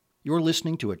You're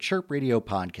listening to a Chirp Radio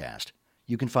podcast.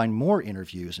 You can find more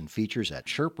interviews and features at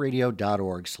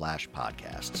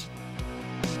chirpradio.org/podcasts.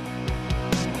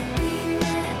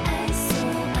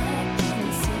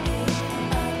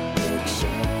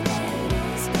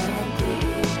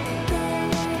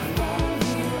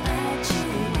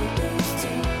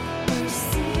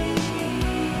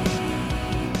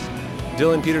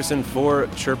 Dylan Peterson for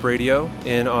Chirp Radio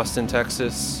in Austin,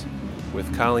 Texas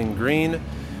with Colleen Green.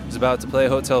 Is about to play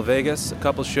Hotel Vegas, a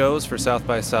couple shows for South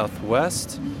by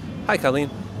Southwest. Hi, Colleen.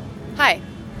 Hi.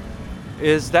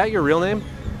 Is that your real name?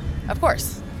 Of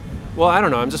course. Well, I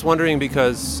don't know. I'm just wondering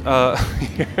because your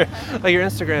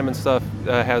Instagram and stuff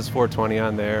has 420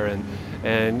 on there,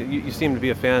 and you seem to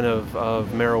be a fan of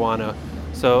marijuana.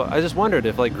 So I just wondered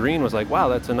if Green was wow,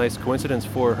 that's a nice coincidence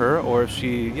for her, or if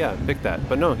she picked that.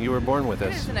 But no, you were born with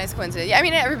this. It is a nice coincidence. Yeah, I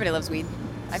mean everybody loves weed.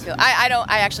 I feel.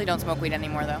 I actually don't smoke weed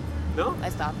anymore though. No? I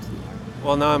stopped.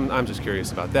 Well, now I'm just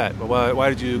curious about that. But why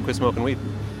did you quit smoking weed?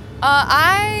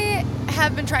 I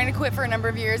have been trying to quit for a number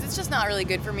of years. It's just not really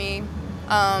good for me.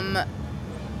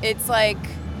 It's I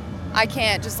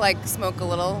can't just smoke a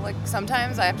little.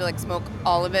 Sometimes I have to smoke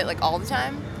all of it all the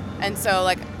time, and so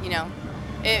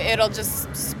it'll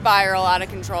just spiral out of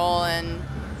control, and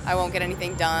I won't get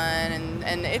anything done,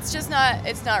 and it's just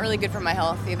not really good for my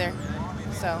health either.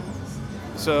 So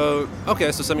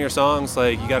okay, so some of your songs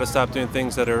you got to stop doing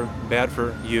things that are bad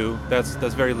for you.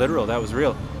 That's very literal. That was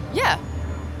real. Yeah.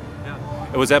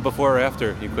 Was that before or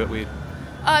after you quit weed?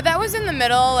 That was in the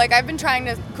middle. I've been trying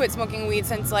to quit smoking weed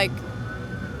since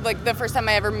the first time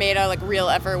I ever made a real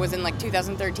effort was in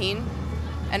 2013.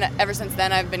 And ever since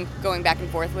then, I've been going back and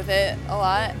forth with it a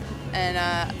lot. And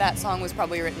that song was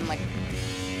probably written, right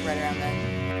around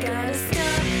then. Gotta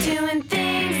stop doing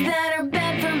things that are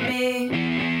bad for me.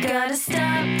 Gotta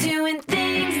stop doing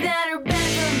things that are bad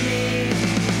for me.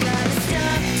 Gotta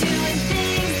stop doing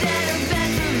things that are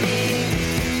bad for me.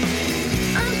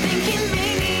 I'm thinking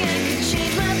maybe I could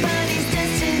change my body's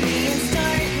destiny and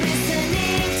start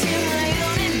listening to my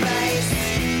own advice.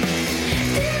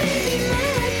 Then maybe my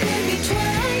life could be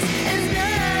twice as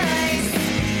nice.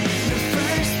 The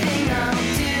first thing I'll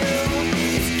do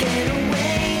is get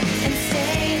away and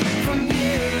stay from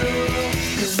you,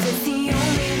 'cause it's the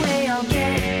only way I'll get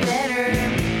better.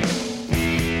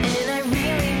 And I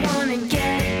really wanna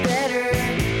get better.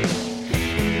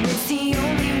 And it's the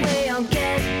only way I'll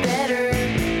get better.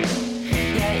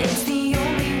 Yeah, it's the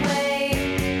only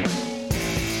way.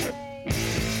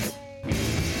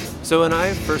 So when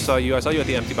I first saw you at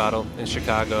the Empty Bottle in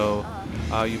Chicago.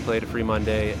 You played a Free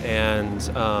Monday, and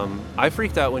I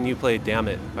freaked out when you played Damn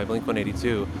It by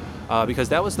Blink-182 because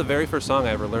that was the very first song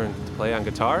I ever learned to play on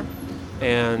guitar,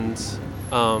 and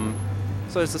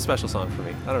so it's a special song for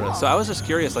me. I don't know. So I was just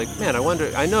curious, man, I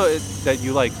wonder, I know that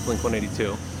you like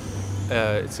Blink-182.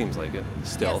 It seems like it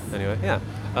still. Yes. Anyway, yeah.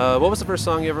 What was the first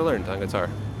song you ever learned on guitar?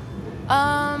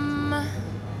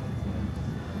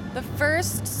 The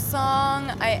first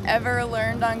song I ever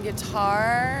learned on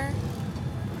guitar,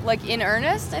 in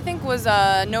earnest, I think was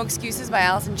No Excuses by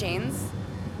Alice in Chains,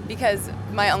 because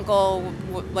my uncle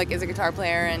is a guitar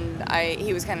player, and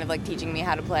he was kind of teaching me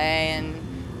how to play, and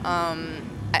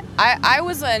I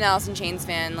was an Alice in Chains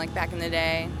fan back in the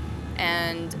day,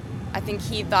 and I think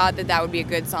he thought that would be a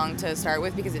good song to start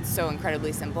with because it's so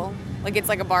incredibly simple. It's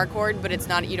like a bar chord, but it's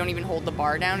not. You don't even hold the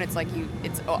bar down. It's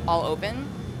it's all open,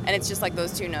 and it's just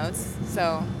those two notes.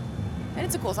 So, and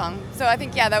it's a cool song. So I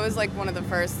think that was one of the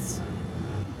first.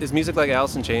 Is music like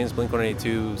Alice in Chains,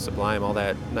 Blink-182, Sublime, all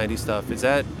that 90s stuff, is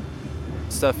that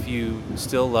stuff you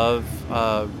still love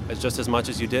just as much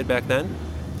as you did back then?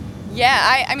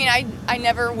 Yeah, I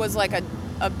never was a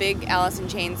big Alice in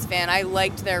Chains fan. I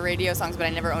liked their radio songs, but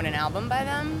I never owned an album by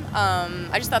them.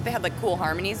 I just thought they had cool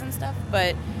harmonies and stuff.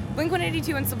 But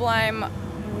Blink-182 and Sublime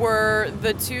were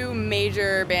the two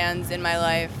major bands in my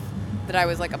life that I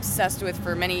was obsessed with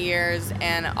for many years,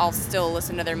 and I'll still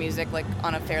listen to their music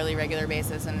on a fairly regular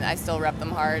basis, and I still rep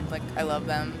them hard. I love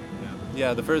them.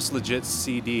 Yeah, the first legit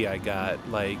CD I got,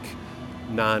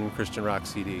 non-Christian rock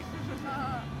CD.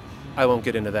 I won't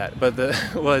get into that, but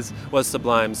was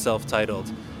Sublime,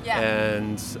 self-titled. Yeah.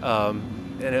 And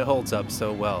it holds up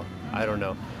so well. I don't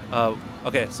know.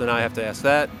 Okay, so now I have to ask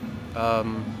that. Do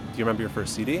you remember your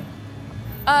first CD?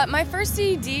 My first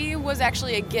CD was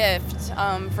actually a gift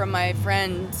from my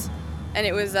friend, and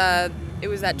it was that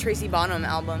Tracy Bonham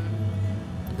album,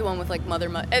 the one with Mother.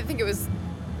 I think it was,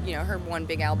 her one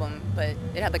big album, but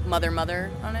it had Mother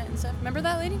on it and stuff. Remember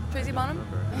that lady, Tracy Bonham?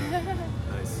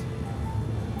 Nice.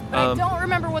 But I don't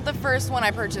remember what the first one I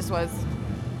purchased was.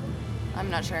 I'm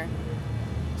not sure.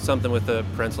 Something with the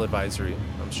parental advisory,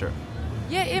 I'm sure.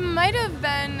 Yeah, it might have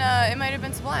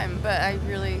been Sublime, but I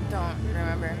really don't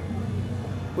remember.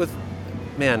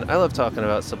 Man, I love talking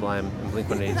about Sublime and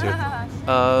Blink-182.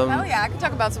 Hell yeah, I could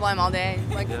talk about Sublime all day.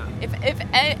 Like, Yeah. if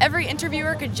every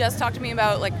interviewer could just talk to me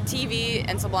about like TV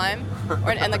and Sublime,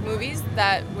 and like movies,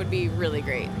 that would be really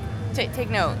great. Take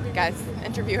note, guys,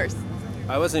 interviewers.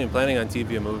 I wasn't even planning on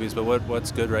TV and movies, but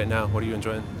what's good right now? What are you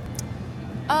enjoying?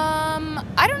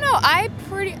 I don't know.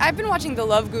 I've been watching The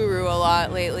Love Guru a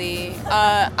lot lately.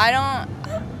 I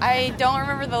don't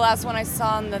remember the last one I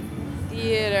saw in the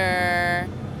theater.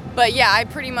 But yeah, I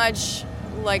pretty much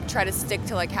like try to stick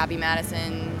to like Happy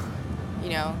Madison,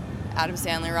 Adam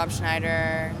Sandler, Rob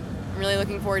Schneider. I'm really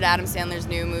looking forward to Adam Sandler's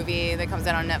new movie that comes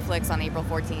out on Netflix on April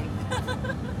 14th.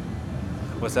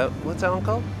 What's that one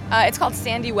called? It's called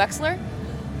Sandy Wexler.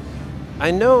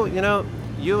 I know,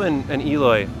 you and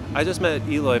Eloy. I just met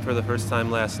Eloy for the first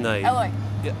time last night. Eloy.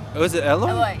 Yeah. Was it Eloy?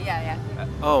 Eloy, yeah.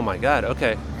 Oh my God.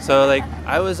 Okay. So like,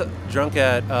 I was drunk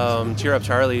at Cheer Up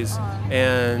Charlie's,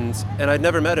 and I'd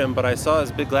never met him, but I saw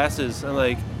his big glasses, and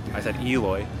like, I said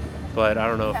Eloy, but I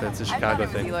don't know if it's a Chicago I thought it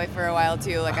was thing. Eloy for a while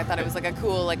too. Like I thought it was like a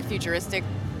cool, like futuristic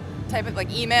type of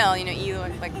like email.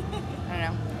 Eloy. Like I don't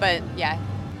know, but yeah.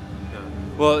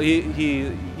 Well, he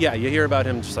you hear about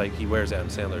him just like he wears Adam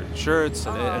Sandler shirts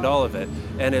and all of it,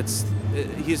 and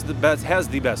he's the best, has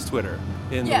the best Twitter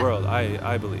in the world,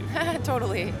 I believe.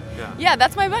 Totally. Yeah. Yeah,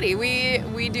 that's my buddy.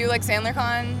 We do like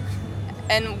SandlerCon,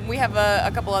 and we have a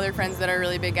couple other friends that are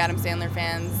really big Adam Sandler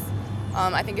fans.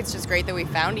 I think it's just great that we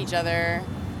found each other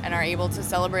and are able to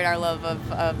celebrate our love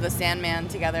of the Sandman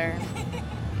together.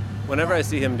 Whenever I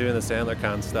see him doing the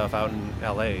SandlerCon stuff out in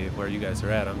LA, where you guys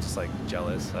are at, I'm just like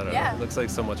jealous. I don't know. It looks like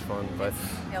so much fun, but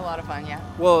A lot of fun, yeah.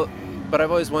 well, but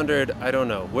I've always wondered. I don't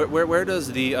know where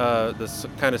does the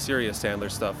kind of serious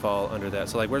Sandler stuff fall under that?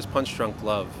 So like, where's Punch Drunk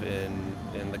Love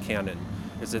in the canon?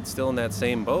 Is it still in that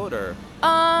same boat, or?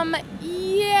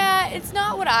 Yeah, it's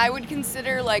not what I would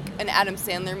consider like an Adam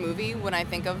Sandler movie when I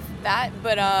think of that,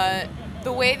 but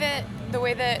the way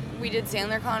that we did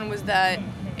SandlerCon was that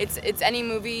it's any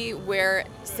movie where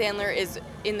Sandler is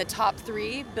in the top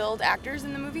 3 billed actors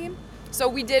in the movie. So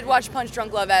we did watch Punch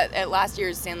Drunk Love at last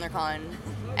year's SandlerCon,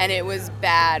 and it was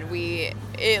bad.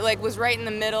 It like was right in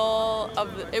the middle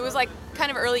of it was like kind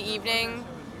of early evening.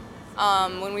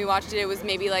 When we watched it, it was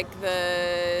maybe like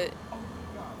the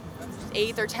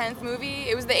 8th or 10th movie.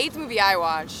 It was the 8th movie I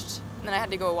watched, and then I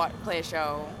had to go play a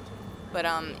show. But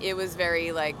it was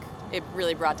very like, it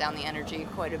really brought down the energy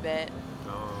quite a bit.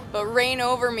 But Rain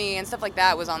Over Me and stuff like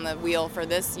that was on the wheel for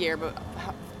this year, but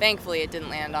thankfully it didn't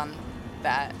land on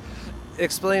that.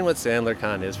 Explain what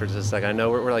SandlerCon is for just a second. I know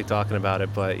we're like talking about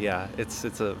it, but yeah, it's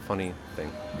a funny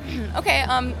thing. Okay,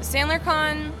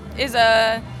 SandlerCon is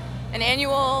an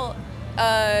annual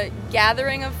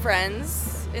gathering of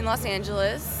friends in Los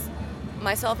Angeles,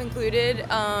 myself included,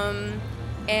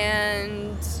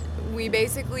 and we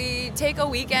basically take a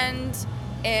weekend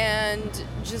and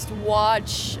just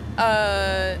watch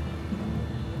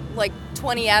like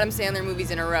 20 Adam Sandler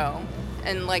movies in a row.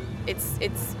 And like it's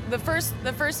the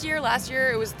first year, last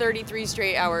year, it was 33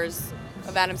 straight hours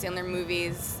of Adam Sandler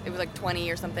movies. It was like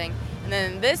 20 or something. And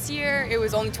then this year it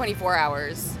was only 24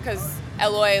 hours because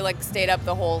Eloy like stayed up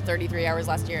the whole 33 hours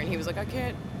last year, and he was like, I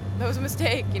can't, that was a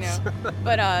mistake,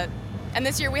 But and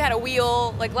this year we had a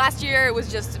wheel. Like last year it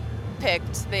was just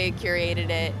picked, they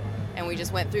curated it, and we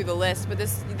just went through the list. But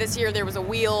this year there was a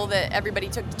wheel that everybody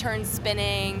took turns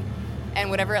spinning, and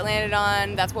whatever it landed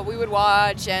on, that's what we would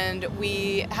watch. And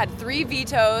we had 3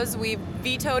 vetoes. We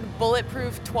vetoed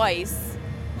Bulletproof twice,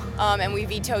 and we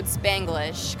vetoed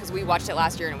Spanglish because we watched it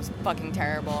last year and it was fucking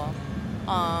terrible.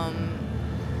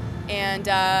 And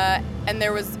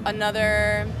there was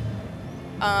another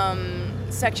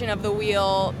section of the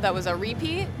wheel that was a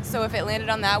repeat. So if it landed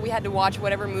on that, we had to watch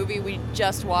whatever movie we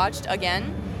just watched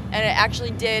again. And it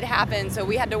actually did happen. So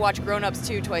we had to watch Grown Ups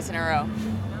 2 twice in a row.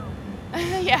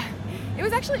 Yeah. It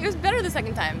was better the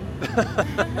second time.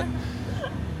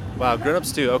 Wow, Grown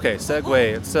Ups 2. Okay,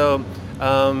 segue. So,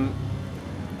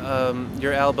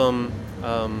 your album,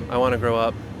 I Want to Grow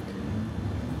Up,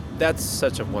 that's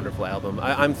such a wonderful album.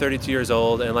 I'm 32 years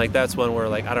old, and like that's one where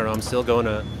like, I don't know, I'm still going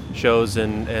to shows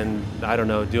and I don't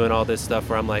know, doing all this stuff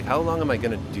where I'm like, how long am I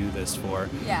going to do this for?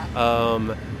 Yeah.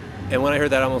 And when I heard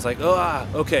that, I was like,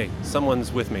 okay,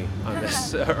 someone's with me on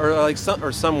this,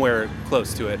 or somewhere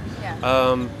close to it.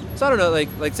 Yeah. So I don't know,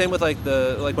 like same with like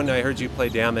when I heard you play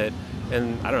 "Damn It,"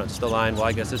 and I don't know, just the line, well,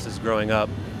 I guess this is growing up.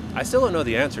 I still don't know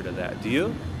the answer to that. Do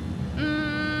you?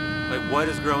 Like, what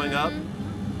is growing up?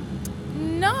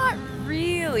 Not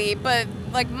really, but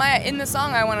like in the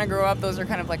song "I Want to Grow Up," those are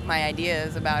kind of like my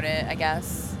ideas about it, I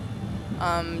guess.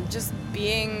 Just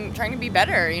trying to be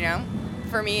better, you know?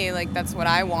 For me, like, that's what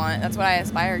I want. That's what I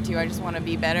aspire to. I just want to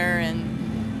be better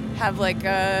and have, like,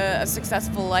 a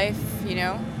successful life, you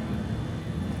know?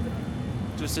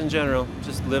 Just in general,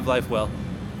 just live life well.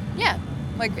 Yeah.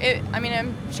 Like,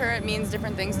 I'm sure it means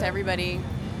different things to everybody.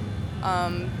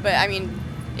 But, I mean,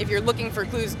 if you're looking for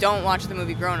clues, don't watch the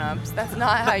movie Grown Ups. That's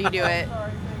not how you do it.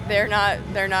 They're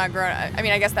not grown. I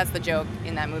mean, I guess that's the joke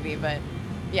in that movie, but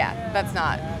yeah, that's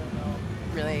not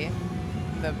really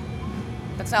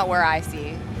that's not where I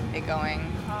see it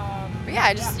going. But yeah,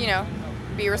 I just, you know,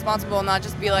 be responsible, not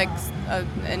just be like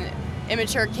an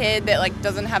immature kid that like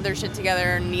doesn't have their shit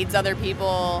together and needs other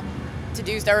people to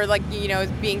do stuff, or like, you know,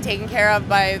 is being taken care of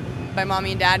by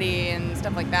mommy and daddy and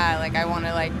stuff like that. Like, I want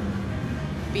to like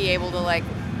be able to like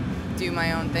do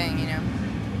my own thing, you know.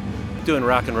 Doing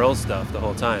rock and roll stuff the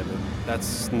whole time,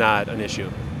 that's not an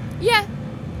issue. Yeah,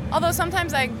 although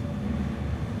sometimes I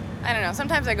don't know,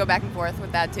 sometimes I go back and forth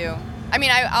with that too. I mean,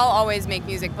 I'll always make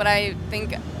music, but I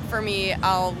think for me,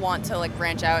 I'll want to like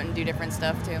branch out and do different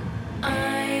stuff too.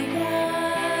 I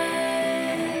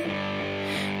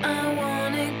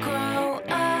wanna grow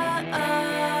up,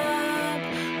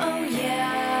 oh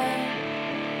yeah.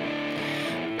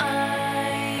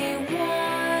 I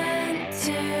want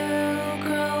to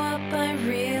grow up, I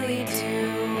really do.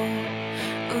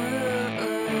 Ooh, ooh,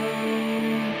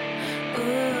 ooh.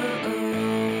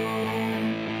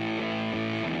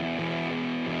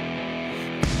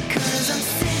 'Cause I'm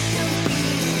sick of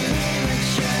being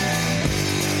immature.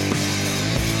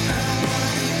 I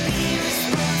wanna be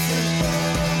responsible.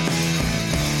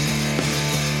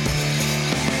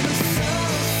 And I'm so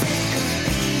sick of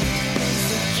being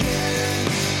insecure.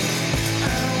 I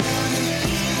wanna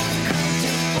be more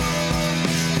comfortable.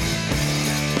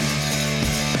 Sick of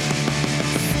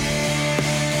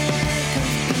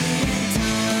being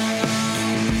dumb.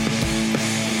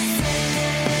 Sick of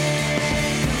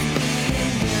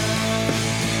being young.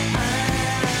 I want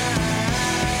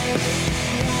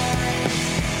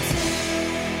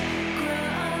to grow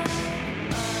up.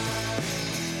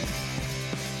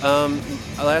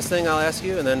 Last thing I'll ask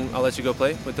you, and then I'll let you go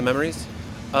play with the memories.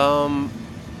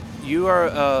 You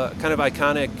are kind of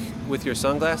iconic with your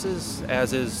sunglasses,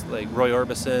 as is like Roy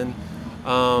Orbison.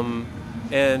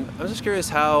 And I'm just curious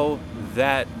how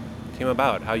that came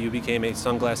about, how you became a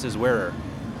sunglasses wearer.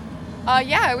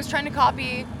 Yeah, I was trying to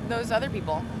copy those other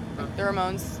people, like the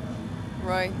Ramones,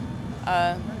 Roy,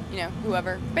 you know,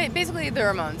 whoever. Basically, the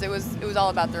Ramones. It was all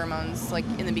about the Ramones, like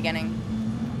in the beginning.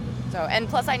 So, and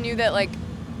plus, I knew that like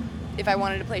if I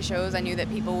wanted to play shows, I knew that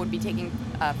people would be taking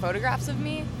photographs of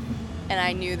me, and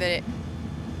I knew that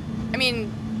I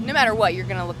mean, no matter what, you're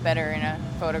gonna look better in a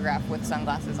photograph with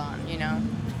sunglasses on, you know.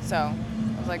 So I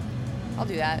was like, I'll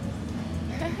do that.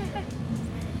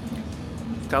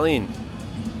 Colleen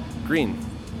Green,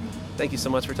 thank you so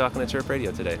much for talking to Chirp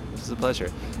Radio today. This is a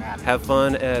pleasure. Have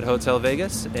fun at Hotel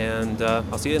Vegas, and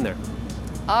I'll see you in there.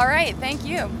 All right, thank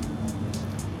you.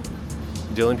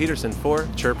 Dylan Peterson for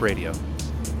Chirp Radio.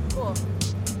 Cool.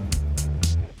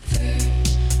 Further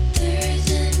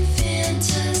than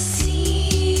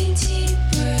fantasy,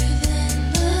 deeper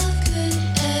than love could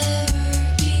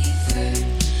ever be.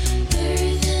 Further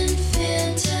than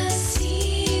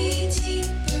fantasy,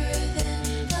 deeper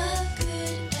than love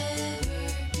could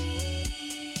ever be.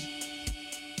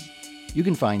 You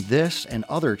can find this and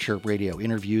other Chirp Radio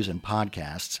interviews and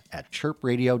podcasts at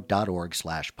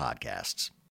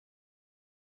chirpradio.org/podcasts.